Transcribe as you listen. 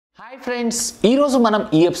Hi friends, ఈరోజు మనం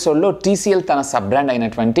ఈ ఎపిసోడ్లో TCL తన సబ్ బ్రాండ్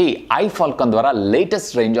అయినటువంటి Iffalcon ద్వారా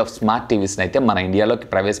లేటెస్ట్ రేంజ్ ఆఫ్ స్మార్ట్ టీవీస్ని అయితే మన ఇండియాలోకి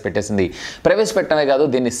ప్రవేశపెట్టడమే కాదు,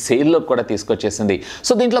 దీన్ని సేల్లోకి కూడా తీసుకొచ్చేసింది.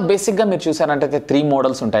 సో దీంట్లో బేసిక్గా మీరు చూసారంటే 3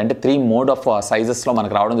 మోడల్స్ ఉంటాయి. అంటే 3 మోడ్ ఆఫ్ సైజెస్లో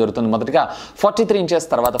మనకు రావడం జరుగుతుంది. మొదటిగా 43 ఇంచెస్,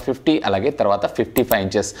 తర్వాత 50, అలాగే తర్వాత 55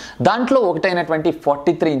 ఇంచెస్. దాంట్లో ఒకటైనటువంటి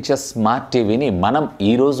 43 ఇంచెస్ స్మార్ట్ టీవీని మనం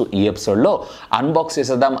ఈరోజు ఈ ఎపిసోడ్లో అన్బాక్స్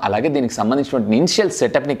చేసేద్దాం. అలాగే దీనికి సంబంధించినటువంటి ఇనిషియల్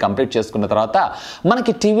సెటప్ని కంప్లీట్ చేసుకున్న తర్వాత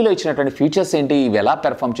మనకి టీవీలో ఇచ్చినటువంటి ఫీచర్స్ ఏంటి, ఇవి ఎలా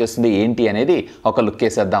పెర్ఫామ్ చేస్తుంది ఏంటి అనేది ఒక లుక్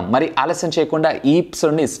వేసేద్దాం. మరి ఆలస్యం చేయకుండా ఈ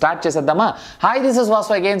ఎపిసోడ్ని స్టార్ట్ చేసేద్దామా. Hi, this is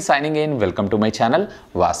Vasu again signing in. Welcome to my channel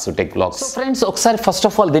VaasuTechVlogs. So friends, ఒకసారి ఫస్ట్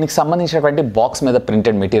ఆఫ్ ఆల్ దీనికి సంబంధించినటువంటి బాక్స్ మీద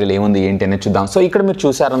ప్రింటెడ్ మెటీరియల్ ఏముంది ఏంటి అనేది చూద్దాం. సో ఇక్కడ మీరు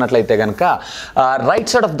చూసారన్నట్లయితే కనుక రైట్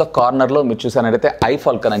సైడ్ ఆఫ్ ద కార్నర్లో మీరు చూసారన్నట్లయితే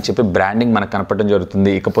Iffalcon అని చెప్పి బ్రాండింగ్ మనకు కనపడడం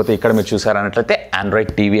జరుగుతుంది. ఇకపోతే ఇక్కడ మీరు చూసారన్నట్లయితే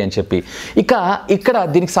ఆండ్రాయిడ్ టీవీ అని చెప్పి ఇక్కడ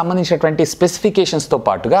దీనికి సంబంధించినటువంటి స్పెసిఫికేషన్స్తో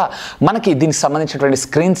పాటుగా మనకి దీనికి సంబంధించినటువంటి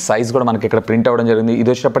స్క్రీన్ సైజ్ కూడా మనకి ఇక్కడ ప్రింట్ అవ్వడం జరిగింది. ఇది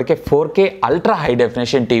వచ్చేటప్పటికే 4K ultra high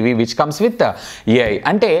definition TV which comes with AI.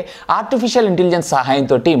 అంటే ఆర్టిఫిషియల్ ఇంటెలిజెన్స్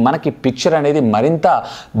సహాయంతో మనకి పిక్చర్ అనేది మరింత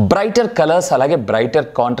బ్రైటర్ కలర్స్ అలాగే బ్రైటర్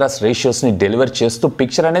కాంట్రాస్ట్ రేషియోస్ని డెలివర్ చేస్తూ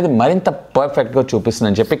పిక్చర్ అనేది మరింత పర్ఫెక్ట్గా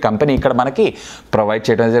చూపిస్తుందని చెప్పి కంపెనీ ఇక్కడ మనకి ప్రొవైడ్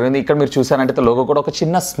చేయడం జరిగింది. ఇక్కడ మీరు చూసారంటే లోగో కూడా ఒక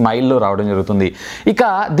చిన్న స్మైల్లో రావడం జరుగుతుంది. ఇక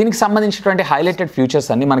దీనికి సంబంధించినటువంటి హైలైటెడ్ ఫీచర్స్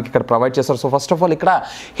అన్ని మనకి ఇక్కడ ప్రొవైడ్ చేశారు. సో ఫస్ట్ ఆఫ్ ఆల్ ఇక్కడ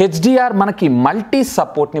HDR మనకి మల్టీ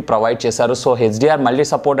సపోర్ట్ని ప్రొవైడ్ చేశారు. సో HDR మల్టీ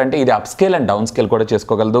సపోర్ట్ అంటే ఇది up scale and down scale కూడా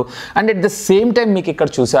చేసుకోగలదు. And at the same time మీకు ఇక్కడ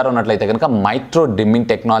చూసారు అన్నట్లయితే కనుక మైక్రో డిమ్మింగ్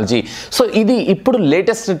టెక్నాలజీ. సో ఇది ఇప్పుడు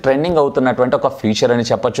లేటెస్ట్ ట్రెండింగ్ అవుతున్నటువంటి ఒక ఫీచర్ అని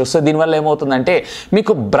చెప్పొచ్చు. సో దీనివల్ల ఏమవుతుందంటే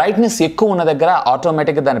మీకు బ్రైట్నెస్ ఎక్కువ ఉన్న దగ్గర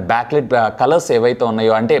ఆటోమేటిక్గా దాని బ్యాక్లైట్ కలర్స్ ఏవైతే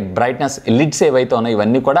ఉన్నాయో, అంటే బ్రైట్నెస్ లిడ్స్ ఏవైతే ఉన్నాయో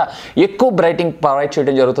ఇవన్నీ కూడా ఎక్కువ బ్రైటింగ్ ప్రొవైడ్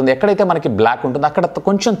చేయడం జరుగుతుంది. ఎక్కడైతే మనకి బ్లాక్ ఉంటుందో అక్కడ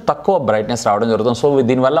కొంచెం తక్కువ బ్రైట్నెస్ రావడం జరుగుతుంది. సో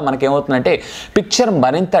దీనివల్ల మనకి ఏమవుతుందంటే పిక్చర్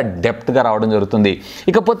మరింత డెప్త్గా రావడం జరుగుతుంది.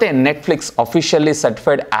 ఇకపోతే నెట్ఫ్లిక్స్ అఫీషియల్లీ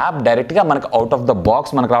సర్టిఫైడ్ యాప్ డైరెక్ట్గా మనకు అవుట్ ఆఫ్ ద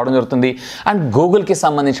బాక్స్ మనకు రావడం జరుగుతుంది. అండ్ గూగుల్కి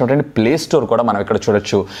సంబంధించినటువంటి ప్లే స్టోర్ కూడా మనం ఇక్కడ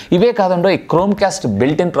చూడొచ్చు. ఇవే కాకుండా ఈ chrome cost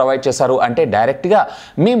built in provide చేశారు. అంటే డైరెక్ట్గా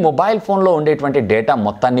మీ మొబైల్ ఫోన్లో ఉండేటువంటి డేటా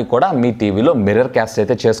మొత్తాన్ని కూడా మీ టీవీలో మిర్రర్ కాస్ట్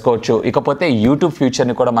అయితే చేసుకోవచ్చు. ఇకపోతే యూట్యూబ్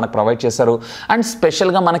ఫ్యూచర్ని కూడా మనకు ప్రొవైడ్ చేశారు. అండ్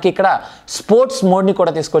స్పెషల్గా మనకి ఇక్కడ స్పోర్ట్స్ మోడ్ని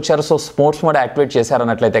కూడా తీసుకొచ్చారు. సో స్పోర్ట్స్ మోడ్ యాక్టివేట్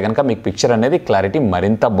చేశారన్నట్లయితే కనుక మీకు పిక్చర్ అనేది క్లారిటీ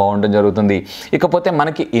మరింత బాగుండడం జరుగుతుంది. ఇకపోతే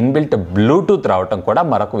మనకి ఇన్బిల్ట్ బ్లూటూత్ రావడం కూడా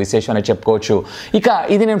మరొక విశేషం అని చెప్పుకోవచ్చు. ఇక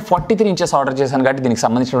ఇది నేను 43 ఇంచెస్ ఆర్డర్ చేశాను కాబట్టి దీనికి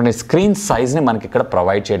సంబంధించినటువంటి స్క్రీన్ సైజ్ని మనకి ఇక్కడ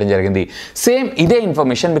ప్రొవైడ్ చేయడం జరిగింది. సేమ్ ఇదే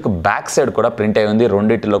ఇన్ఫర్మేషన్ మీకు బ్యాక్ సైడ్ కూడా ప్రింట్ అయి ఉంది.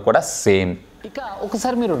 రెండింటిలో కూడా సేమ్. ఇక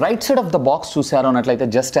ఒకసారి మీరు right side of the box చూసారు అన్నట్లయితే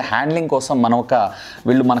జస్ట్ హ్యాండ్లింగ్ కోసం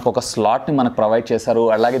వీళ్ళు మనకు ఒక స్లాట్ని మనకు ప్రొవైడ్ చేశారు.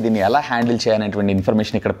 అలాగే దీన్ని ఎలా హ్యాండిల్ చేయాలనేటువంటి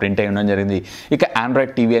ఇన్ఫర్మేషన్ ఇక్కడ ప్రింట్ అయి ఉండడం జరిగింది. ఇక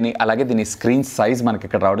ఆండ్రాయిడ్ టీవీ అని, అలాగే దీని స్క్రీన్ సైజ్ మనకి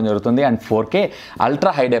ఇక్కడ రావడం జరుగుతుంది. And 4K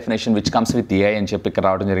ultra high definition which comes with AI అని చెప్పి ఇక్కడ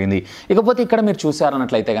రావడం జరిగింది. ఇకపోతే ఇక్కడ మీరు చూసారు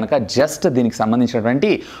అన్నట్లయితే కనుక జస్ట్ దీనికి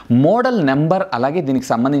సంబంధించినటువంటి మోడల్ నెంబర్, అలాగే దీనికి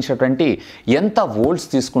సంబంధించినటువంటి ఎంత వోల్ట్స్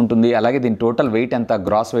తీసుకుంటుంది, అలాగే దీని టోటల్ వెయిట్ ఎంత,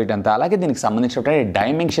 గ్రాస్ వెయిట్ ఎంత, అలాగే దీనికి సంబంధించినటువంటి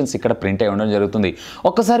డైమెన్షన్స్ ఇక్కడ ప్రింట్ అయి ఉండడం జరుగుతుంది.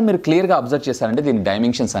 ఒక్కసారి మీరు క్లియర్ గా అబ్జర్వ్ చేశారంటే దీని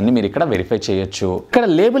డైమెన్షన్స్ అన్ని మీరు ఇక్కడ వెరిఫై చేయొచ్చు. ఇక్కడ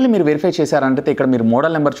లేబుల్ మీరు వెరిఫై చేశారంటే ఇక్కడ మీరు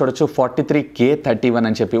మోడల్ నెంబర్ చూడొచ్చు 43K31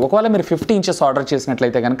 అని చెప్పి. ఒకవేళ మీరు 50 ఇంచెస్ ఆర్డర్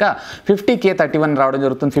చేసినట్లయితే కనుక 50K31 రావడం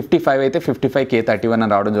జరుగుతుంది. 55 అయితే 55K31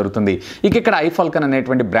 అని రావడం జరుగుతుంది. ఇక్కడ Iffalcon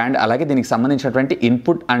అనేటువంటి బ్రాండ్, అలాగే దీనికి సంబంధించినటువంటి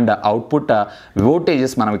ఇన్పుట్ అండ్ అవుట్పుట్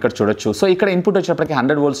వోల్టేజెస్ మనం ఇక్కడ చూడొచ్చు. సో ఇక్కడ ఇన్పుట్ వచ్చేటప్పటికి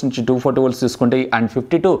 100 వోల్ట్స్ నుంచి 240 వోల్ట్స్ తీసుకుంటే and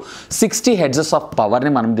 50 to 60 hertz of power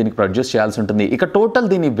ని మనం దీనికి ప్రొడ్యూస్ చేయాల్సి ఉంటుంది. ఇక టోటల్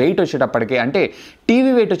దీని వెయిట్ వచ్చేటప్పటికి అంటే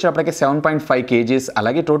టీవీ వెయిట్ వచ్చేటప్పటికి 7.5 kgs,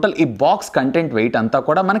 అలాగే టోటల్ ఈ బాక్స్ కంటెంట్ వెయిట్ అంతా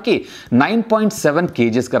కూడా మనకి 9.7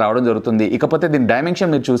 kgs గా రావడం జరుగుతుంది. ఇకపోతే దీని డైమెన్షన్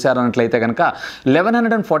మీరు చూసారన్నట్లయితే కనుక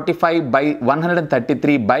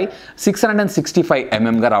 1145/133/665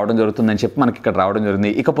 mm గా రావడం జరుగుతుందని చెప్పి మనకి ఇక్కడ రావడం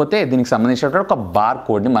జరిగింది. ఇకపోతే దీనికి సంబంధించినటువంటి ఒక బార్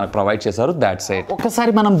కోడ్ ని మనకు ప్రొవైడ్ చేశారు. That's it.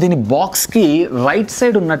 ఒకసారి మనం దీని బాక్స్ కి రైట్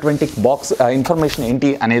సైడ్ ఉన్నటువంటి బాక్స్ ఇన్ఫర్మేషన్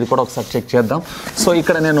ఏంటి అనేది కూడా ఒకసారి చెక్ చేద్దాం. సో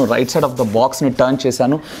ఇక్కడ నేను right side of the box ని టర్న్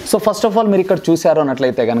చేశాను. సో ఫస్ట్ ఆఫ్ ఆల్ మీరు ఇక్కడ చూసారు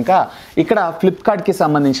అన్నట్లయితే కనుక ఇక్కడ ఫ్లిప్కార్ట్కి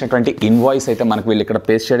సంబంధించినటువంటి ఇన్వాయిస్ అయితే మనకు వీళ్ళు ఇక్కడ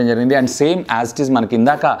పేస్ట్ చేయడం జరిగింది. And same as it is మనకి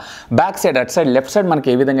ఇందాక back side, at side, left side మనకి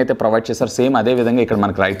ఏ విధంగా అయితే ప్రొవైడ్ చేశారు సేమ్ అదే విధంగా ఇక్కడ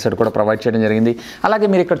మనకి రైట్ సైడ్ కూడా ప్రొవైడ్ చేయడం జరిగింది. అలాగే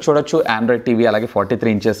మీరు ఇక్కడ చూడొచ్చు ఆండ్రాయిడ్ టీవీ, అలాగే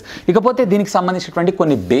 43 ఇంచెస్. ఇకపోతే దీనికి సంబంధించినటువంటి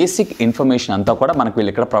కొన్ని బేసిక్ ఇన్ఫర్మేషన్ అంతా కూడా మనకు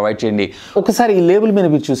వీళ్ళు ఇక్కడ ప్రొవైడ్ చేయండి. ఒకసారి ఈ లేబుల్ మీద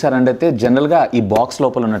మీరు చూసారంటే జనరల్గా ఈ బాక్స్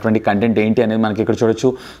లోపల ఉన్నటువంటి కంటెంట్ ఏంటి అనేది మనకి ఇక్కడ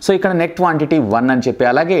చూడొచ్చు. సో ఇక్కడ నెట్ క్వాంటిటీ 1 అని చెప్పి,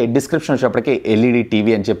 అలాగే డిస్క్రిప్షన్ వచ్చేటప్పటికి LED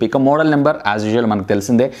టీవీ అని చెప్పి, ఇక model number number as usual మనకు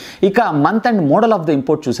తెలిసిందే. ఇక month and model of the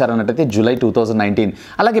import చూసారన్నట్టయితే July 2019.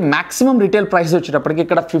 అలాగే మాక్సిమం రీటైల్ ప్రైస్ వచ్చేటప్పటికి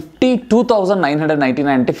ఇక్కడ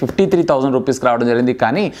 52,999 అంటే 53,000 రూపీస్కి రావడం జరిగింది.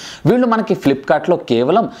 కానీ వీళ్ళు మనకి ఫ్లిప్కార్ట్లో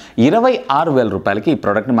కేవలం 26,000 రూపాయలకి ఈ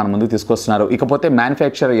ప్రోడక్ట్ని మన ముందుకు తీసుకొస్తున్నారు. ఇకపోతే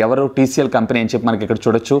మ్యానుఫ్యాక్చరర్ ఎవరు, టీసీఎల్ కంపెనీ అని చెప్పి మనకి ఇక్కడ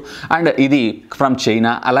చూడొచ్చు. అండ్ ఇది ఫ్రమ్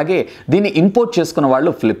చైనా. అలాగే దీన్ని ఇంపోర్ట్ చేసుకున్న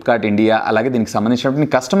వాళ్ళు ఫ్లిప్కార్ట్ ఇండియా. అలాగే దీనికి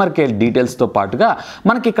సంబంధించినటువంటి కస్టమర్ కేర్ డీటెయిల్స్తో పాటుగా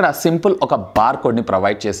మనకి ఇక్కడ సింపుల్ ఒక బార్ కోడ్ని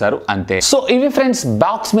ప్రొవైడ్ చేశారు అంతే. సో ఇవి ఫ్రెండ్స్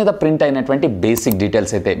బాక్స్ మీద ప్రింట్ అయినటువంటి బేసిక్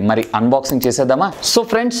డీటెయిల్స్ అయితే. మరి అన్బాక్సింగ్ చేసేద్దామా? సో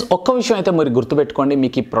ఫ్రెండ్స్ ఒక్క విషయం అయితే మీరు గుర్తుపెట్టుకోండి,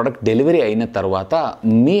 మీకు ఈ ప్రోడక్ట్ డెలివరీ అయిన తర్వాత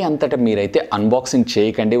మీ అంతటా మీరైతే అన్బాక్సింగ్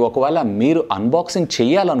చేయకండి. ఒకవేళ మీరు అన్బాక్సింగ్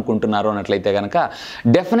చేయాలనుకుంటున్నారు అన్నట్లయితే కనుక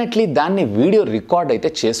డెఫినెట్లీ దాన్ని వీడియో రికార్డ్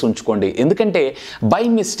అయితే చేసి ఉంచుకోండి. ఎందుకంటే బై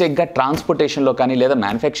మిస్టేక్గా ట్రాన్స్పోర్టేషన్లో కానీ లేదా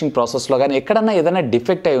మ్యానుఫ్యాక్చరింగ్ ప్రాసెస్లో కానీ ఎక్కడన్నా ఏదైనా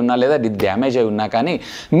డిఫెక్ట్ అయి ఉన్నా లేదా డ్యామేజ్ అయి ఉన్నా కానీ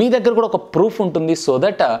మీ దగ్గర కూడా ఒక ప్రూఫ్ ఉంటుంది. సో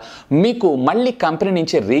దట్ మీకు మళ్ళీ కంపెనీ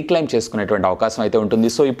నుంచి రీక్లైమ్ చేసుకునేటువంటి అవకాశం అయితే ఉంటుంది.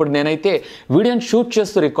 సో ఇప్పుడు నేనైతే వీడియోని షూట్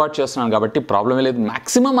చేస్తూ రికార్డ్ చేస్తున్నాను కాబట్టి ప్రాబ్లమే లేదు.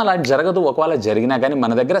 మ్యాక్సిమం అలా జరగదు. ఒకవేళ జరిగినా కానీ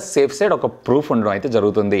మన దగ్గర సేఫ్ సైడ్ ఒక ప్రూఫ్ ఉండడం అయితే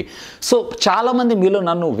జరుగుతుంది. సో చాలామంది మీలో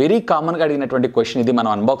నన్ను వెరీ కామన్గా అడిగినటువంటి క్వశ్చన్ ఇది, మనం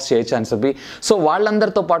అన్బాక్స్ చేయొచ్చు అని చెప్పి. సో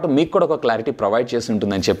వాళ్ళందరితో పాటు మీకు కూడా ఒక క్లారిటీ ప్రొవైడ్ చేసి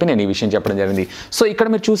ఉంటుందని చెప్పి నేను ఈ విషయం చెప్పడం జరిగింది. సో ఇక్కడ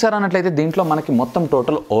మీరు చూసారన్నట్లయితే దీంట్లో మనకి మొత్తం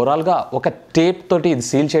టోటల్ ఓవరాల్గా ఒక టేప్ తోటి ఇది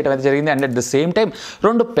సీల్ చేయడం అయితే జరిగింది. And at the same time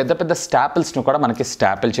రెండు పెద్ద పెద్ద స్టాపిల్స్ను కూడా మనకి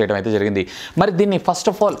స్టాపిల్ చేయడం అయితే జరిగింది. మరి దీన్ని ఫస్ట్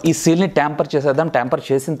ఆఫ్ ఆల్ ఈ సీల్ని ట్యాంపర్ చేసేద్దాం. ట్యాంపర్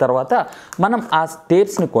చేసిన తర్వాత మనం ఆ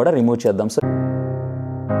టేప్స్ని కూడా రిమూవ్ చేద్దాం. సో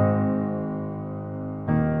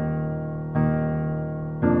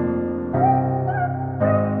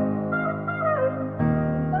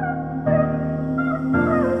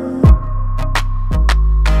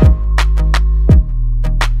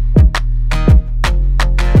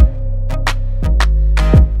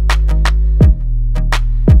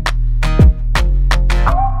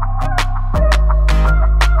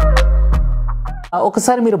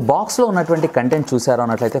ఒకసారి మీరు బాక్స్లో ఉన్నటువంటి కంటెంట్ చూసారు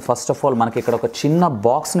అన్నట్లయితే ఫస్ట్ ఆఫ్ ఆల్ మనకి ఇక్కడ ఒక చిన్న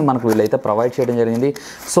బాక్స్ని మనకు వీళ్ళైతే ప్రొవైడ్ చేయడం జరిగింది.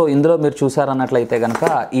 సో ఇందులో మీరు చూసారన్నట్లయితే కనుక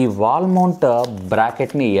ఈ వాల్ మౌంట్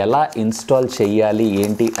బ్రాకెట్ని ఎలా ఇన్స్టాల్ చేయాలి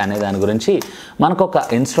ఏంటి అనే దాని గురించి మనకు ఒక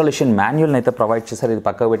ఇన్స్టాలేషన్ మాన్యువల్ని అయితే ప్రొవైడ్ చేశారు. ఇది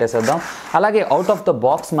పక్కకు పెట్టేసేద్దాం. అలాగే అవుట్ ఆఫ్ ద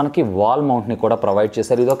బాక్స్ మనకి వాల్ మౌంట్ని కూడా ప్రొవైడ్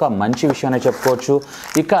చేశారు. ఇది ఒక మంచి విషయం అనే చెప్పుకోవచ్చు.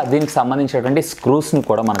 ఇక దీనికి సంబంధించినటువంటి స్క్రూస్ని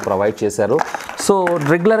కూడా మనకు ప్రొవైడ్ చేశారు. సో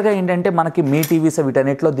రెగ్యులర్గా ఏంటంటే మనకి మీ టీవీస్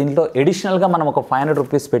వీటన్నిటిలో దీంట్లో ఎడిషనల్గా మనం ఒక 500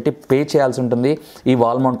 రూపీస్ పెట్టి పే చేయాల్సి ఉంటుంది ఈ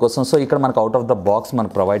వాల్ మౌంట్ కోసం. సో ఇక్కడ మనకు అవుట్ ఆఫ్ ద బాక్స్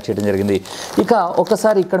మనకు ప్రొవైడ్ చేయడం జరిగింది. ఇక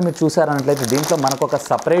ఒకసారి ఇక్కడ మీరు చూసారన్నట్లయితే దీంట్లో మనకు ఒక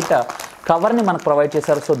సపరేట్ కవర్ని మనకు ప్రొవైడ్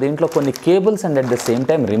చేశారు. సో దీంట్లో కొన్ని cables and at the same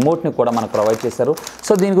time రిమోట్ని కూడా మనకు ప్రొవైడ్ చేశారు.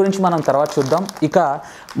 సో దీని గురించి మనం తర్వాత చూద్దాం. ఇక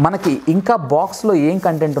మనకి ఇంకా బాక్స్లో ఏం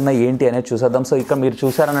కంటెంట్ ఉన్నాయి ఏంటి అనేది చూసేద్దాం. సో ఇక్కడ మీరు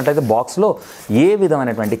చూసారన్నట్లయితే బాక్స్లో ఏ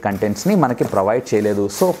విధమైనటువంటి కంటెంట్స్ని మనకి ప్రొవైడ్ చేయలేదు.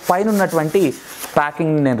 సో పైన ఉన్నటువంటి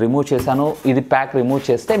ప్యాకింగ్ని నేను రిమూవ్ చేశాను. ఇది ప్యాక్ రిమూవ్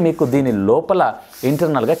చేస్తే మీకు దీని లోపల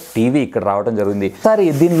ఇంటర్నల్గా టీవీ ఇక్కడ రావడం జరిగింది. సరే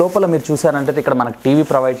దీని లోపల మీరు చూసారంటే ఇక్కడ మనకు టీవీ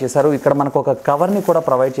ప్రొవైడ్ చేశారు. ఇక్కడ మనకు ఒక కవర్ని కూడా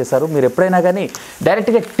ప్రొవైడ్ చేశారు. మీరు ఎప్పుడైనా కానీ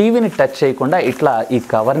డైరెక్ట్గా టీవీని టచ్ చేయకుండా ఇట్లా ఈ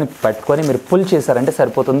కవర్ని పట్టుకొని మీరు పుల్ చేశారంటే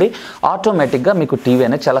సరిపోతుంది. ఆటోమేటిక్గా మీకు టీవీ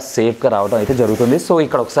అనేది చాలా సేఫ్గా రావడం అయితే జరుగుతుంది. సో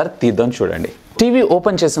ఇక్కడ ఒకసారి తీద్దాం చూడండి. టీవీ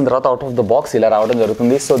ఓపెన్ చేసిన తర్వాత అవుట్ ఆఫ్ ద బాక్స్ ఇలా రావడం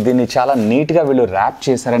జరుగుతుంది. సో దీన్ని చాలా నీట్గా వీళ్ళు ర్యాప్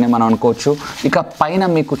చేశారని మనం అనుకోవచ్చు. ఇక పైన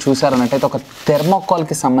మీకు చూసారన్నట్టయితే ఒక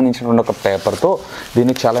థెర్మోకాల్కి సంబంధించినటువంటి ఒక పేపర్తో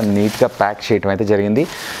దీన్ని చాలా నీట్గా ప్యాక్ చేయడం అయితే జరిగింది.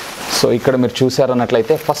 సో ఇక్కడ మీరు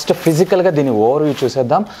చూసారన్నట్లయితే ఫస్ట్ ఫిజికల్గా దీన్ని ఓవర్ వ్యూ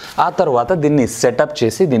చూసేద్దాం. ఆ తర్వాత దీన్ని సెటప్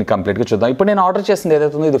చేసి దీన్ని కంప్లీట్గా చూద్దాం. ఇప్పుడు నేను ఆర్డర్ చేసింది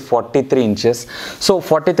ఏదైతే ఉందో ఇది 43 ఇంచెస్. సో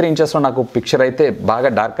 43 ఇంచెస్లో నాకు పిక్చర్ అయితే బాగా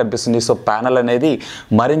డార్క్ కనిపిస్తుంది. సో ప్యానల్ అనేది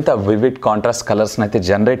మరింత వివిడ్ కాంట్రాస్ట్ కలర్స్ని అయితే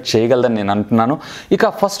జనరేట్ చేయగలదని నేను అంటున్నాను. ఇక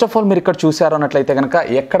ఫస్ట్ ఆఫ్ ఆల్ మీరు ఇక్కడ చూసారు అన్నట్లయితే కనుక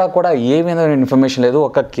ఎక్కడ కూడా ఏ విధమైన ఇన్ఫర్మేషన్ లేదు.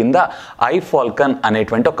 ఒక కింద Iffalcon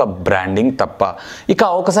అనేటువంటి ఒక బ్రాండింగ్ తప్ప. ఇక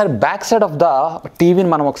ఒకసారి బ్యాక్ సైడ్ ఆఫ్ ద టీవీని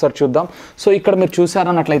మనం ఒకసారి చూద్దాం. సో ఇక్కడ మీరు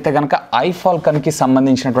చూసారన్నట్లయితే కనుక Iffalconకి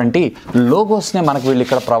సంబంధించినటువంటి లోగోస్ని మనకు వీళ్ళు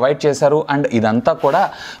ఇక్కడ ప్రొవైడ్ చేశారు. అండ్ ఇదంతా కూడా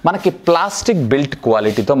మనకి ప్లాస్టిక్ బిల్ట్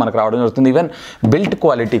క్వాలిటీతో మనకు రావడం జరుగుతుంది. ఈవెన్ బిల్ట్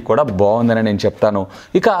క్వాలిటీ కూడా బాగుందని నేను చెప్తాను.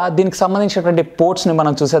 ఇక దీనికి సంబంధించినటువంటి పోర్ట్స్ని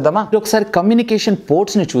మనం చూసేద్దామా. ఒకసారి కమ్యూనికేషన్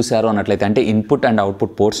పోర్ట్స్ని చూసారు అన్నట్లయితే అంటే ఇన్పుట్ అండ్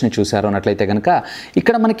అవుట్పుట్ పోర్ట్స్ని చూసారు అన్నట్లయితే కనుక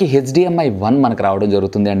ఇక్కడ మనకి HDMI 1 మనకు రావడం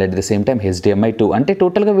జరుగుతుంది. And at the same time HDMI 2 అంటే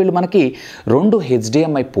టోటల్గా వీళ్ళు మనకి 2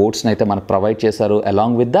 HDMI పోర్ట్స్ని అయితే మనకు ప్రొవైడ్ చేశారు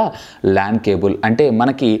along with the LAN cable. అంటే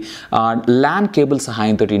మనకి ల్యాన్ కేబుల్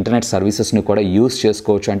సహాయంతో ఇంటర్నెట్ సర్వీసెస్ని కూడా యూస్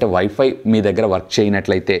చేసుకోవచ్చు, అంటే వైఫై మీ దగ్గర వర్క్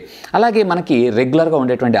చేయనట్లయితే. అలాగే మనకి రెగ్యులర్గా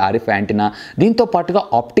ఉండేటువంటి ఆర్ఎఫ్ యాంటీనా, దీంతో పాటుగా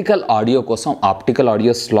ఆప్టికల్ ఆడియో కోసం ఆప్టికల్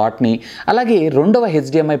ఆడియో స్లాట్ని, అలాగే రెండవ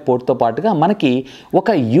హెచ్డిఎంఐ పోర్ట్తో పాటుగా మనకి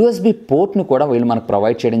ఒక యూఎస్బి పోర్ట్ను కూడా వీళ్ళు మనకు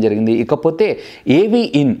ప్రొవైడ్ చేయడం జరిగింది. ఇకపోతే ఏవి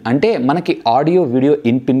ఇన్ అంటే మనకి ఆడియో వీడియో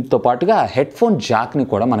ఇన్ పిన్తో పాటుగా హెడ్ఫోన్ జాక్ని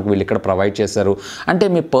కూడా మనకు వీళ్ళు ఇక్కడ ప్రొవైడ్ చేశారు. అంటే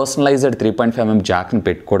మీ పర్సనలైజ్డ్ 3.5mm జాక్ని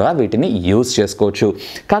పెట్టి కూడా వీటిని యూజ్ చేసుకోవచ్చు.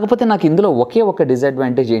 కాకపోతే నాకు ఇందులో ఒకే ఒక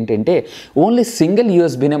డిసడ్వాంటేజ్ ఏంటంటే ఓన్లీ సింగిల్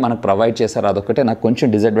యూఎస్బీనే మనకు ప్రొవైడ్ చేశారు. అదొకటే నాకు కొంచెం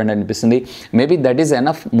డిసడ్వాంటేజ్ అనిపిస్తుంది. Maybe that is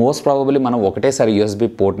enough. Most probably మనం ఒకటేసారి యూఎస్బీ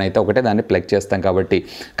పోర్ట్ని అయితే ఒకటే దాన్ని ప్లగ్ చేస్తాం కాబట్టి.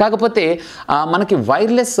 కాకపోతే మనకి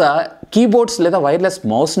వైర్లెస్ కీబోర్డ్స్ లేదా వైర్లెస్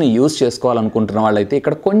మౌస్ని యూజ్ చేసుకోవాలనుకుంటున్న వాళ్ళైతే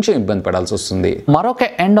ఇక్కడ కొంచెం ఇబ్బంది పడాల్సి వస్తుంది. మరొక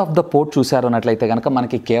ఎండ్ ఆఫ్ ద పోర్ట్ చూసారు అన్నట్లయితే కనుక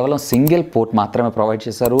మనకి కేవలం సింగిల్ పోర్ట్ మాత్రమే ప్రొవైడ్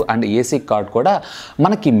చేశారు. అండ్ ఏసీ కార్డ్ కూడా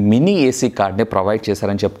మనకి మినీ ఏసీ కార్డ్ని ప్రొవైడ్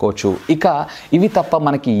చేశారని చెప్పుకోవచ్చు. ఇక ఇవి తప్ప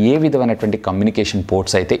మనకి ఏ విధమైనటువంటి కమ్యూనికేషన్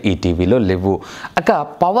పోర్ట్స్ అయితే ఈ టీవీలో లేవు. ఇక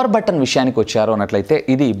పవర్ బటన్ విషయానికి వచ్చారు అన్నట్లయితే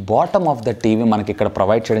ఇది బాటమ్ ఆఫ్ ద టీవీ మనకి ఇక్కడ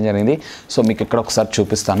ప్రొవైడ్ చేయడం జరిగింది. సో మీకు ఇక్కడ ఒకసారి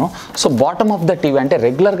చూపిస్తాను. So bottom of the TV అంటే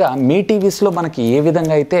రెగ్యులర్గా మీ టీవీస్లో మనకి ఏ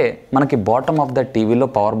విధంగా అయితే మనకి బాటమ్ ఆఫ్ ద టీవీలో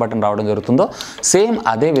పవర్ బటన్ రావడం జరుగుతుందో సేమ్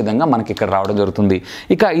అదే విధంగా మనకి ఇక్కడ రావడం జరుగుతుంది.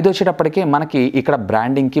 ఇక ఇది వచ్చేటప్పటికి మనకి ఇక్కడ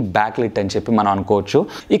బ్రాండింగ్కి బ్యాక్ లైట్ అని చెప్పి మనం అనుకోవచ్చు.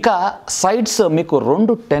 ఇక సైడ్స్ మీకు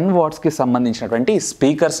 2 10 వాట్స్కి సంబంధించినటువంటి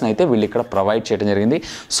స్పీకర్స్ని అయితే వీళ్ళు ఇక్కడ ప్రొవైడ్ చేయడం జరిగింది.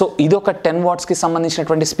 సో ఇది ఒక 10 వాట్స్కి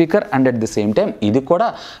సంబంధించినటువంటి speaker and at the same time ఇది కూడా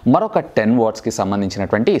మరొక 10 వాట్స్కి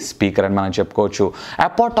సంబంధించినటువంటి స్పీకర్ అని మనం చెప్పుకోవచ్చు.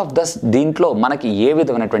 అపార్ట్ ఆఫ్ దస్ దీంట్లో మనకి ఏ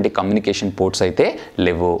విధమైనటువంటి కమ్యూనికేషన్ పోర్ట్స్ అయితే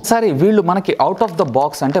లేవు. సరే వీళ్ళు మనకి అవుట్ ఆఫ్ ద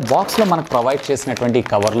బాక్స్ అంటే బాక్స్లో మనకు ప్రొవైడ్ చేసినటువంటి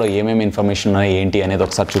కవర్లో ఏమేమి ఇన్ఫర్మేషన్ ఉన్నాయి ఏంటి అనేది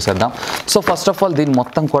ఒకసారి చూసేద్దాం. సో ఫస్ట్ ఆఫ్ ఆల్ దీని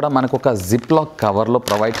మొత్తం కూడా మనకు ఒక జిప్ లాక్ కవర్లో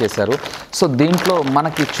ప్రొవైడ్ చేశారు. సో దీంట్లో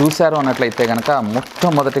మనకి చూశారు అన్నట్లయితే కనుక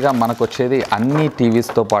మొట్టమొదటిగా మనకు వచ్చేది అన్ని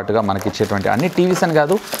టీవీస్తో పాటుగా మనకి ఇచ్చేటువంటి అన్ని టీవీస్ అని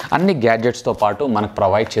కాదు అన్ని గ్యాడ్జెట్స్తో పాటు మనకు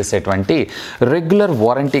ప్రొవైడ్ చేసేటువంటి రెగ్యులర్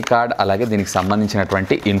వారంటీ కార్డ్, అలాగే దీనికి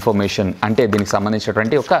సంబంధించినటువంటి ఇన్ఫర్మేషన్ అంటే దీనికి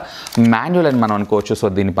సంబంధించినటువంటి ఒక మాన్యువల్ అని మనం అనుకోవచ్చు. సో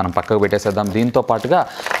దీన్ని మనం పక్కకు పెట్టేసేద్దాం. దీంతో పాటుగా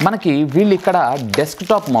మనకి వీళ్ళు ఇక్కడ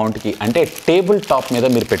డెస్క్టాప్ మౌంట్కి అంటే టేబుల్ టాప్ మీద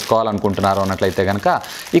మీరు పెట్టుకోవాలనుకుంటున్నారు అన్నట్లయితే కనుక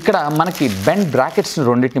ఇక్కడ మనకి బెండ్ బ్రాకెట్స్ని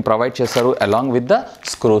రెండింటిని ప్రొవైడ్ చేశారు అలాంగ్ విత్ ద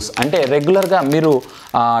స్క్రూస్. అంటే రెగ్యులర్గా మీరు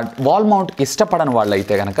వాల్ మౌంట్కి ఇష్టపడని వాళ్ళు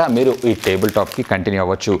అయితే కనుక మీరు ఈ టేబుల్ టాప్కి కంటిన్యూ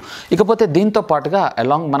అవ్వచ్చు. ఇకపోతే దీంతో పాటుగా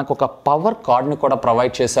అలాంగ్ మనకు ఒక పవర్ కార్డ్ని కూడా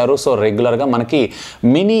ప్రొవైడ్ చేశారు. సో రెగ్యులర్గా మనకి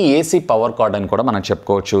మినీ ఏసీ పవర్ కార్డ్ అని కూడా మనం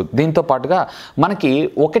చెప్పుకోవచ్చు. దీంతో పాటుగా మనకి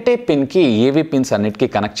ఒకటే పిన్కి ఏవీ పిన్స్ అన్నిటికీ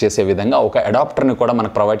కనెక్ట్ చేసే విధంగా ఒక అడాప్టర్ని కూడా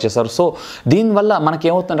మనకు ప్రొవైడ్ చేశారు. సో దీనివల్ల మనకి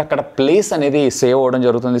ఏమవుతుంది అక్కడ ప్లేస్ అనేది సేవ్ అవ్వడం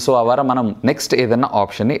జరుగుతుంది. సో ఆ వారం మనం నెక్స్ట్ ఏదైనా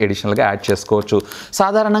ఆప్షన్ని ఎడిషనల్గా యాడ్ చేసుకోవచ్చు.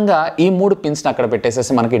 సాధారణంగా ఈ 3 పిన్స్ని అక్కడ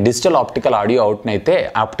పెట్టేసేసి మనకి డిజిటల్ ఆప్టికల్ ఆడియో అవుట్ని అయితే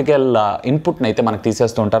ఆప్టికల్ ఇన్పుట్ని అయితే మనకు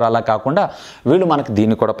తీసేస్తూ ఉంటారు. అలా కాకుండా వీళ్ళు మనకి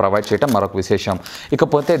దీన్ని కూడా ప్రొవైడ్ చేయడం మరొక విశేషం.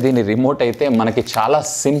 ఇకపోతే దీని రిమోట్ అయితే మనకి చాలా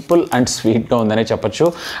సింపుల్ అండ్ స్వీట్గా ఉందనే చెప్పొచ్చు.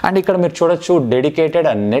 అండ్ ఇక్కడ మీరు చూడొచ్చు డెడికేటెడ్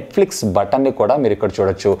నెట్ఫ్లిక్స్ బటన్ని కూడా మీరు ఇక్కడ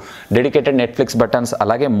చూడొచ్చు. డెడికేటెడ్ నెట్ఫ్లిక్స్ బటన్స్,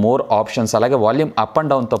 అలాగే మోర్ ఆప్షన్స్, అలాగే వాల్యూమ్ అప్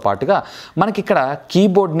అండ్ డౌన్తో పాటుగా మనకి ఇక్కడ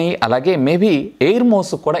కీబోర్డ్ని అలాగే మేబీ ఎయిర్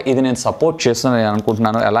మౌస్ కూడా ఇది నేను సపోర్ట్ చేస్తున్నాను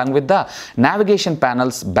అనుకుంటున్నాను. Along with the navigation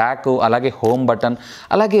panels, back, అలాగే హోమ్ బటన్,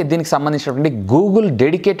 అలాగే దీనికి సంబంధించినటువంటి గూగుల్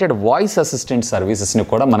డెడికేటెడ్ వాయిస్ అసిస్టెంట్ సర్వీసెస్ని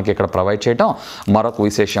కూడా మనకి ఇక్కడ ప్రొవైడ్ చేయడం మరొక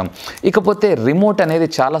విశేషం. ఇకపోతే రిమోట్ అనేది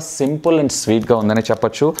చాలా సింపుల్ అండ్ స్వీట్గా ఉందని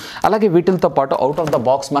చెప్పొచ్చు. అలాగే వీటితో పాటు అవుట్ ఆఫ్ ద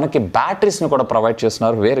బాక్స్ మనకి బ్యాటరీస్ని కూడా ప్రొవైడ్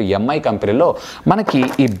చేస్తున్నారు. వేరే ఎంఐ కంపెనీలో మనకి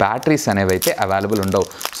ఈ బ్యాటరీస్ అనేవి అయితే అవైలబుల్ ఉండవు.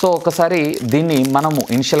 సో ఒకసారి దీన్ని మనము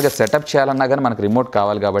ఇనిషియల్గా సెటప్ చేయాలన్నా కానీ మనకు రిమోట్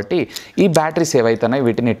కావాలి కాబట్టి ఈ బ్యాటరీస్ ఏవైతున్నాయో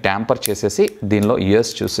వీటిని ట్యాంపర్ చేసేసి దీనిలో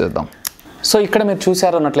యూఎస్ చూసేద్దాం. సో ఇక్కడ మీరు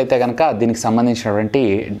చూసారు అన్నట్లయితే కనుక దీనికి సంబంధించినటువంటి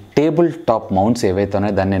టేబుల్ టాప్ మౌంట్స్ ఏవైతే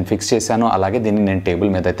ఉన్నాయో దాన్ని నేను ఫిక్స్ చేశాను. అలాగే దీన్ని నేను టేబుల్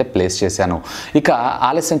మీద అయితే ప్లేస్ చేశాను. ఇక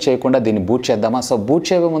ఆలస్యం చేయకుండా దీన్ని బూట్ చేద్దామా. సో బూట్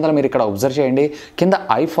చేయే ముందర మీరు ఇక్కడ అబ్జర్వ్ చేయండి, కింద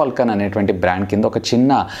ఐఫాల్కన్ అనేటువంటి బ్రాండ్ కింద ఒక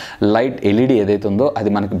చిన్న లైట్ ఎల్ఈడి ఏదైతే ఉందో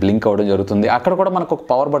అది మనకి బ్లింక్ అవ్వడం జరుగుతుంది. అక్కడ కూడా మనకు ఒక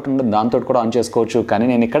పవర్ బటన్ ఉంటుంది, దాంతో కూడా ఆన్ చేసుకోవచ్చు. కానీ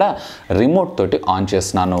నేను ఇక్కడ రిమోట్ తోటి ఆన్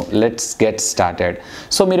చేస్తున్నాను. Let's get started.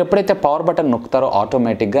 సో మీరు ఎప్పుడైతే పవర్ బటన్ నొక్కుతారో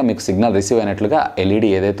ఆటోమేటిక్గా మీకు సిగ్నల్ రిసీవ్ అయినట్లుగా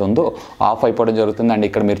ఎల్ఈడి ఏదైతే ఉందో ఆఫ్ అయిపోవడం జరుగుతుంది. అండ్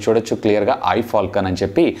ఇక్కడ మీరు చూడొచ్చు క్లియర్గా ఐఫాల్కన్ అని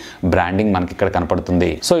చెప్పి బ్రాండింగ్ మనకి ఇక్కడ కనపడుతుంది.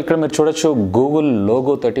 సో ఇక్కడ మీరు చూడొచ్చు గూగుల్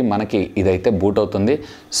లోగో తోటి మనకి ఇదైతే బూట్ అవుతుంది.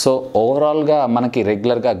 సో ఓవరాల్గా మనకి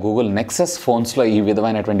రెగ్యులర్గా గూగుల్ నెక్సస్ ఫోన్స్లో ఈ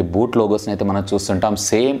విధమైనటువంటి బూట్ లోగోస్ని అయితే మనం చూస్తుంటాం.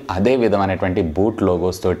 సేమ్ అదే విధమైనటువంటి బూట్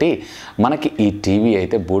లోగోస్ తోటి మనకి ఈ టీవీ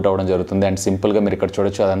అయితే బూట్ అవ్వడం జరుగుతుంది. అండ్ సింపుల్గా మీరు ఇక్కడ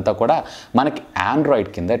చూడొచ్చు అదంతా కూడా మనకి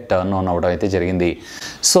ఆండ్రాయిడ్ కింద టర్న్ ఆన్ అవ్వడం అయితే జరిగింది.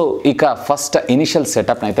 సో ఇక ఫస్ట్ ఇనిషియల్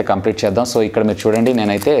సెటప్ని అయితే కంప్లీట్ చేద్దాం. సో ఇక్కడ మీరు చూడండి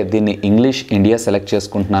నేనైతే దీన్ని ఇంగ్లీష్ ఇంగ్లీష్ ఇండియా సెలెక్ట్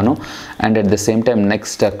చేసుకుంటున్నాను. And at the same time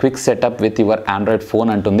next quick setup with your Android phone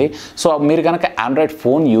అంటుంది. సో మీరు కనుక ఆండ్రాయిడ్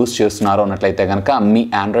ఫోన్ యూస్ చేస్తున్నారు అన్నట్లయితే కనుక మీ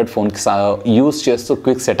ఆండ్రాయిడ్ ఫోన్కి యూస్ చేస్తూ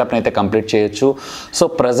క్విక్ సెటప్ని అయితే కంప్లీట్ చేయొచ్చు. సో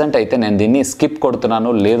ప్రజెంట్ అయితే నేను దీన్ని స్కిప్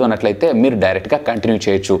కొడుతున్నాను, లేదు అన్నట్లయితే మీరు డైరెక్ట్గా కంటిన్యూ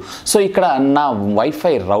చేయొచ్చు. సో ఇక్కడ నా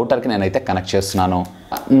వైఫై రౌటర్కి నేనైతే కనెక్ట్ చేస్తున్నాను.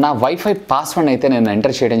 నా వైఫై పాస్వర్డ్ అయితే నేను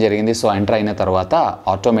ఎంటర్ చేయడం జరిగింది. సో ఎంటర్ అయిన తర్వాత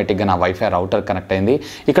ఆటోమేటిక్గా నా వైఫై రౌటర్ కనెక్ట్ అయింది.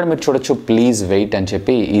 ఇక్కడ మీరు చూడొచ్చు ప్లీజ్ వెయిట్ అని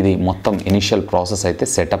చెప్పి ఇది మొత్తం ఇనిషియల్ ప్రాసెస్ అయితే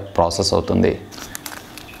సెటప్ ప్రాసెస్ అవుతుంది.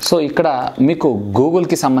 సో ఇక్కడ మీకు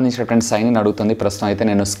గూగుల్కి సంబంధించినటువంటి సైన్ ఇన్ అడుగుతుంది. ప్రస్తుతం అయితే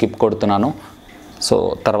నేను స్కిప్ కొడుతున్నాను. సో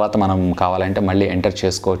తర్వాత మనం కావాలంటే మళ్ళీ ఎంటర్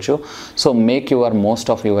చేసుకోవచ్చు. So make your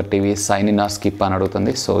most of your TV sign in are skip అని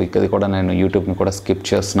అడుగుతుంది. సో ఇది కూడా నేను యూట్యూబ్ని కూడా స్కిప్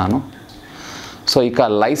చేస్తున్నాను. సో ఇక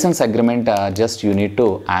licence agreement just you need to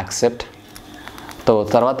accept.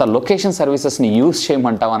 తర్వాత లొకేషన్ సర్వీసెస్ని యూస్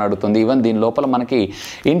చేయమంటావు అని అడుగుతుంది. ఈవెన్ దీని లోపల మనకి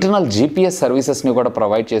ఇంటర్నల్ జీపీఎస్ సర్వీసెస్ని కూడా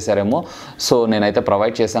ప్రొవైడ్ చేశారేమో. సో నేనైతే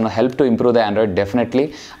ప్రొవైడ్ చేశాను. Help to improve the Android definitely.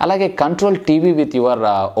 అలాగే control TV with your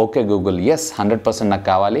okay Google, yes 100% నాకు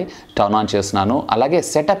కావాలి, టర్న్ ఆన్ చేస్తున్నాను. అలాగే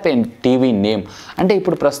సెటప్ ఏ టీవీ నేమ్, అంటే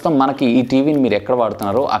ఇప్పుడు ప్రస్తుతం మనకి ఈ టీవీని మీరు ఎక్కడ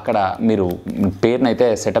వాడుతున్నారో అక్కడ మీరు పేరుని అయితే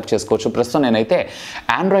సెటప్ చేసుకోవచ్చు. ప్రస్తుతం నేనైతే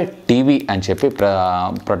ఆండ్రాయిడ్ టీవీ అని చెప్పి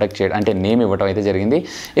ప్రొటెక్ట్ చేయడం అంటే నేమ్ ఇవ్వడం అయితే జరిగింది.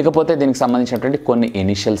 ఇకపోతే దీనికి సంబంధించినటువంటి కొన్ని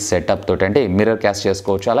ఇనిషియల్ సెటప్ తోటి అంటే మిర్రర్ క్యాస్ట్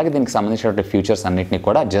చేసుకోవచ్చు. అలాగే దీనికి సంబంధించినటువంటి ఫీచర్స్ అన్నిటిని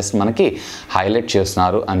కూడా జస్ట్ మనకి హైలైట్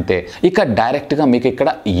చేస్తున్నారు అంతే. ఇక డైరెక్ట్గా మీకు ఇక్కడ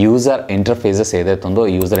యూజర్ ఇంటర్ఫేసెస్ ఏదైతే ఉందో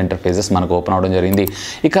యూజర్ ఇంటర్ఫేసెస్ మనకు ఓపెన్ అవడం జరిగింది.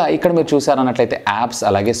 ఇక ఇక్కడ మీరు చూసారన్నట్లయితే యాప్స్,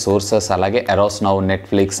 అలాగే సోర్సెస్, అలాగే ఎరోస్ నౌ,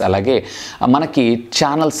 నెట్ఫ్లిక్స్, అలాగే మనకి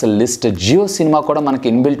ఛానల్స్ లిస్ట్, జియో సినిమా కూడా మనకి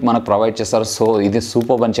ఇన్బిల్ట్ మనకు ప్రొవైడ్ చేస్తారు. సో ఇది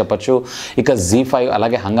సూపర్ అని చెప్పొచ్చు. ఇక Z5,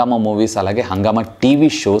 అలాగే హంగామా మూవీస్, అలాగే హంగామా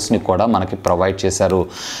టీవీ షోస్ని కూడా మనకి ప్రొవైడ్ చేశారు.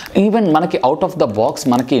 ఈవెన్ మనకి అవుట్ ఆఫ్ ద బాక్స్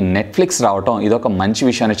మనకి నెట్ఫ్లిక్స్ రావటం ఇదొక మంచి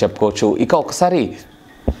విషయాన్ని చెప్పుకోవచ్చు. ఇక ఒకసారి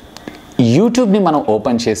యూట్యూబ్ని మనం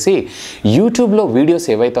ఓపెన్ చేసి యూట్యూబ్లో వీడియోస్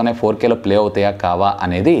ఏవైతేనే 4Kలో ప్లే అవుతాయా కావా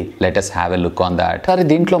అనేది let's have a look on that. సరే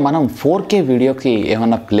దీంట్లో మనం 4K వీడియోకి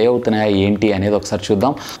ఏమన్నా ప్లే అవుతున్నాయా ఏంటి అనేది ఒకసారి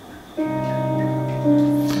చూద్దాం.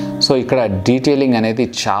 సో ఇక్కడ డీటెయిలింగ్ అనేది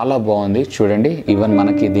చాలా బాగుంది చూడండి. ఈవెన్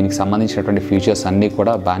మనకి దీనికి సంబంధించినటువంటి ఫీచర్స్ అన్నీ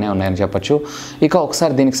కూడా బాగానే ఉన్నాయని చెప్పచ్చు. ఇక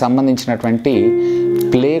ఒకసారి దీనికి సంబంధించినటువంటి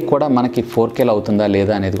ప్లే కూడా మనకి 4Kలో అవుతుందా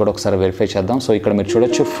లేదా అనేది కూడా ఒకసారి వెరిఫై చేద్దాం. సో ఇక్కడ మీరు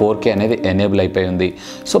చూడొచ్చు 4K అనేది ఎనేబుల్ అయిపోయి ఉంది.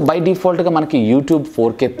 సో బై డిఫాల్ట్గా మనకి యూట్యూబ్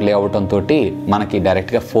 4K ప్లే అవడంతో మనకి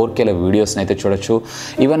డైరెక్ట్గా 4Kలో వీడియోస్ని అయితే చూడొచ్చు.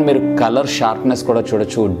 ఈవెన్ మీరు కలర్ షార్ప్నెస్ కూడా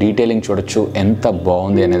చూడొచ్చు, డీటెయిలింగ్ చూడొచ్చు ఎంత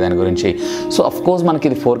బాగుంది అనే దాని గురించి. సో అఫ్ కోర్స్ మనకి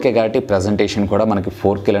ఇది 4K కాబట్టి ప్రజెంటేషన్ కూడా మనకి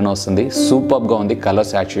 4Kలోనే వస్తుంది. సూపర్గా ఉంది కలర్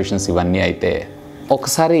సాచురేషన్స్ ఇవన్నీ. అయితే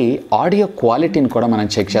ఒకసారి ఆడియో క్వాలిటీని కూడా మనం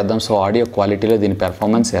చెక్ చేద్దాం. సో ఆడియో క్వాలిటీలో దీని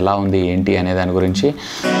పెర్ఫార్మెన్స్ ఎలా ఉంది ఏంటి అనే దాని గురించి.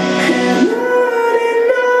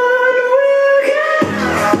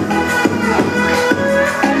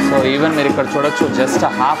 సో ఈవెన్ మీరు ఇక్కడ చూడొచ్చు just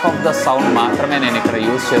half of the sound మాత్రమే నేను ఇక్కడ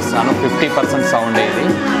యూజ్ చేస్తున్నాను. 50% సౌండ్ ఇది.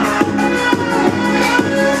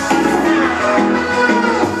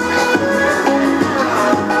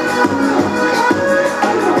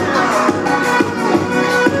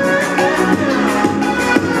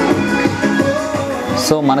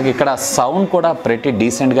 సో మనకి ఇక్కడ సౌండ్ కూడా ప్రతి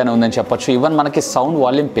డీసెంట్గానే ఉందని చెప్పొచ్చు. ఈవెన్ మనకి సౌండ్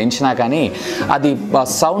వాల్యూమ్ పెంచినా కానీ అది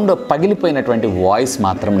సౌండ్ పగిలిపోయినటువంటి వాయిస్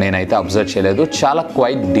మాత్రం నేనైతే అబ్జర్వ్ చేయలేదు. చాలా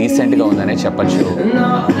క్వైట్ డీసెంట్గా ఉందనే చెప్పొచ్చు.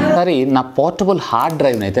 సరే నా పోర్టబుల్ హార్డ్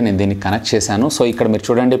డ్రైవ్ని అయితే నేను దీన్ని కనెక్ట్ చేశాను. సో ఇక్కడ మీరు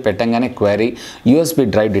చూడండి పెట్టంగానే క్వైరీ USB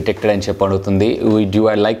డ్రైవ్ డిటెక్టెడ్ అని చెప్పి అడుగుతుంది. Do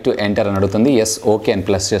I like to enter అని అడుగుతుంది. ఎస్ ఓకే అని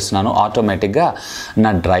ప్లస్ చేస్తున్నాను. ఆటోమేటిక్గా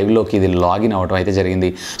నా డ్రైవ్లోకి ఇది లాగిన్ అవ్వడం అయితే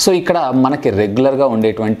జరిగింది. సో ఇక్కడ మనకి రెగ్యులర్గా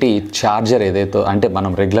ఉండేటువంటి ఛార్జర్ ఏదైతే అంటే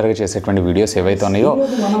మనం రెగ్యులర్గా చేసేటువంటి వీడియోస్ ఏవైతే ఉన్నాయో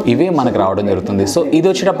ఇవే మనకు రావడం జరుగుతుంది. సో ఇది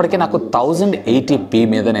వచ్చేటప్పటికి నాకు 1080p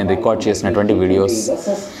మీద నేను రికార్డ్ చేసినటువంటి వీడియోస్.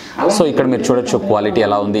 సో ఇక్కడ మీరు చూడొచ్చు క్వాలిటీ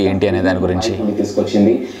ఎలా ఉంది ఏంటి అనే దాని గురించి.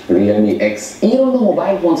 తీసుకొచ్చింది రియల్మీ ఎక్స్. ఈ రెండు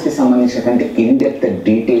మొబైల్ ఫోన్స్ కి సంబంధించినటువంటి ఇన్ డెప్త్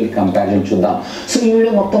డీటెయిల్ కంపారిజన్ చూద్దాం. సో ఈ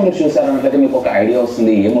వీడియో మొత్తం మీరు చూసారన్నట్లయితే మీకు ఒక ఐడియా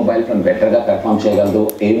వస్తుంది ఏ మొబైల్ ఫోన్ బెటర్ గా పెర్ఫామ్ చేయగలదు,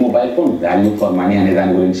 ఏ mobile phone value for money అనే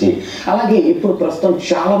దాని గురించి. అలాగే ఇప్పుడు ప్రస్తుతం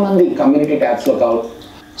చాలా మంది కమ్యూనిటీ ట్యాబ్స్ లో కావాలి.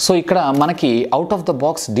 సో ఇక్కడ మనకి అవుట్ ఆఫ్ ద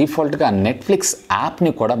బాక్స్ డిఫాల్ట్గా నెట్ఫ్లిక్స్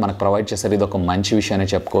యాప్ని కూడా మనకు ప్రొవైడ్ చేశారు. ఇది ఒక మంచి విషయాన్ని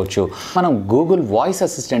చెప్పుకోవచ్చు. మనం గూగుల్ వాయిస్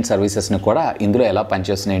అసిస్టెంట్ సర్వీసెస్ని కూడా ఇందులో ఎలా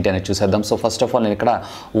పనిచేస్తున్నాయి ఏంటి అనేది చూసేద్దాం. సో ఫస్ట్ ఆఫ్ ఆల్ నేను ఇక్కడ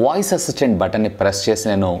వాయిస్ అసిస్టెంట్ బటన్ని ప్రెస్ చేసి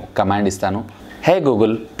నేను కమాండ్ ఇస్తాను. హే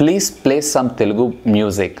Google please play some Telugu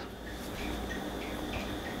music.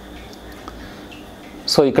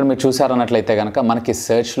 So ఇక్కడ మీరు చూసారన్నట్లయితే కనుక మనకి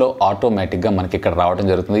సెర్చ్లో ఆటోమేటిక్గా మనకి ఇక్కడ రావడం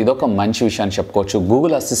జరుగుతుంది. ఇది ఒక మంచి విషయాన్ని చెప్పుకోవచ్చు.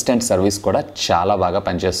 గూగుల్ అసిస్టెంట్ సర్వీస్ కూడా చాలా బాగా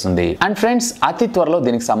పనిచేస్తుంది. అండ్ ఫ్రెండ్స్, అతి త్వరలో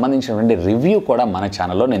దీనికి సంబంధించినటువంటి రివ్యూ కూడా మన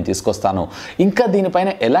ఛానల్లో నేను తీసుకొస్తాను. ఇంకా దీనిపైన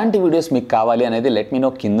ఎలాంటి వీడియోస్ మీకు కావాలి అనేది లెట్ మీ నో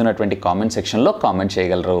కింద ఉన్నటువంటి కామెంట్ సెక్షన్లో కామెంట్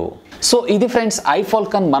చేయగలరు. సో ఇది ఫ్రెండ్స్,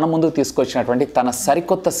 Iffalcon మన ముందుకు తీసుకొచ్చినటువంటి తన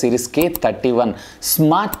సరికొత్త సిరీస్ K31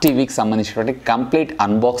 స్మార్ట్ టీవీకి సంబంధించినటువంటి కంప్లీట్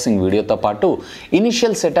అన్బాక్సింగ్ వీడియోతో పాటు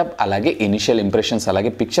ఇనిషియల్ సెటప్, అలాగే ఇనిషియల్ ఇంప్రెషన్స్,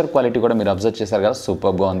 అలాగే పిక్చర్ క్వాలిటీ కూడా మీరు అబ్జర్వ్ చేశారు కదా,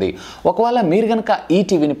 సూపర్గా ఉంది. ఒకవేళ మీరు కనుక ఈ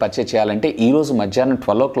టీవీని పర్చేస్ చేయాలంటే ఈ రోజు మధ్యాహ్నం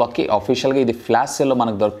 12 o'clockకి ఆఫీషియల్గా ఇది ఫ్లాష్ సేల్లో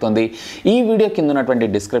మనకు దొరుకుతుంది. ఈ వీడియో కింద ఉన్నటువంటి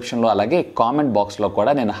డిస్క్రిప్షన్లో అలాగే కామెంట్ బాక్స్లో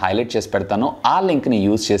కూడా నేను హైలైట్ చేసి పెడతాను. ఆ లింక్ని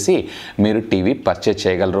యూజ్ చేసి మీరు టీవీ పర్చేస్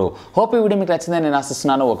చేయగలరు. హోప్ ఈ వీడియో మీకు నచ్చిందని నేను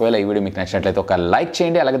ఆశిస్తున్నాను. ఒకవేళ ఈ వీడియో మీకు నచ్చినట్లయితే ఒక లైక్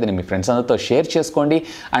చేయండి, అలాగే దీన్ని మీ ఫ్రెండ్స్ అందరితో షేర్ చేసుకోండి.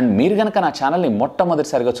 అండ్ మీరు కనుక నా ఛానల్ని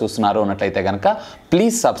మొట్టమొదటిసారిగా చూస్తున్నారు అన్నట్లయితే కనుక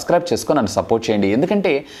ప్లీజ్ సబ్స్క్రైబ్ చేసుకొని నన్ను సపోర్ట్ చేయండి.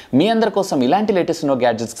 ఎందుకంటే మీ అందరి కోసం ఇలాంటి లేటెస్ట్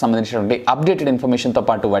గ్యాడ్జెట్స్కి సంబంధించినటువంటి అప్డేటెడ్ ఇన్ఫర్మేషన్తో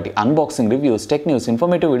పాటు వాటి unboxing, reviews, tech news,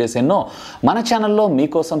 informative videos ఎన్నో మన ఛానల్లో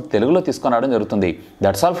మీకోసం తెలుగులో తీసుకొని రావడం జరుగుతుంది.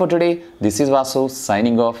 That's all for today. This is Vasu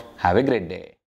signing off. Have a great day.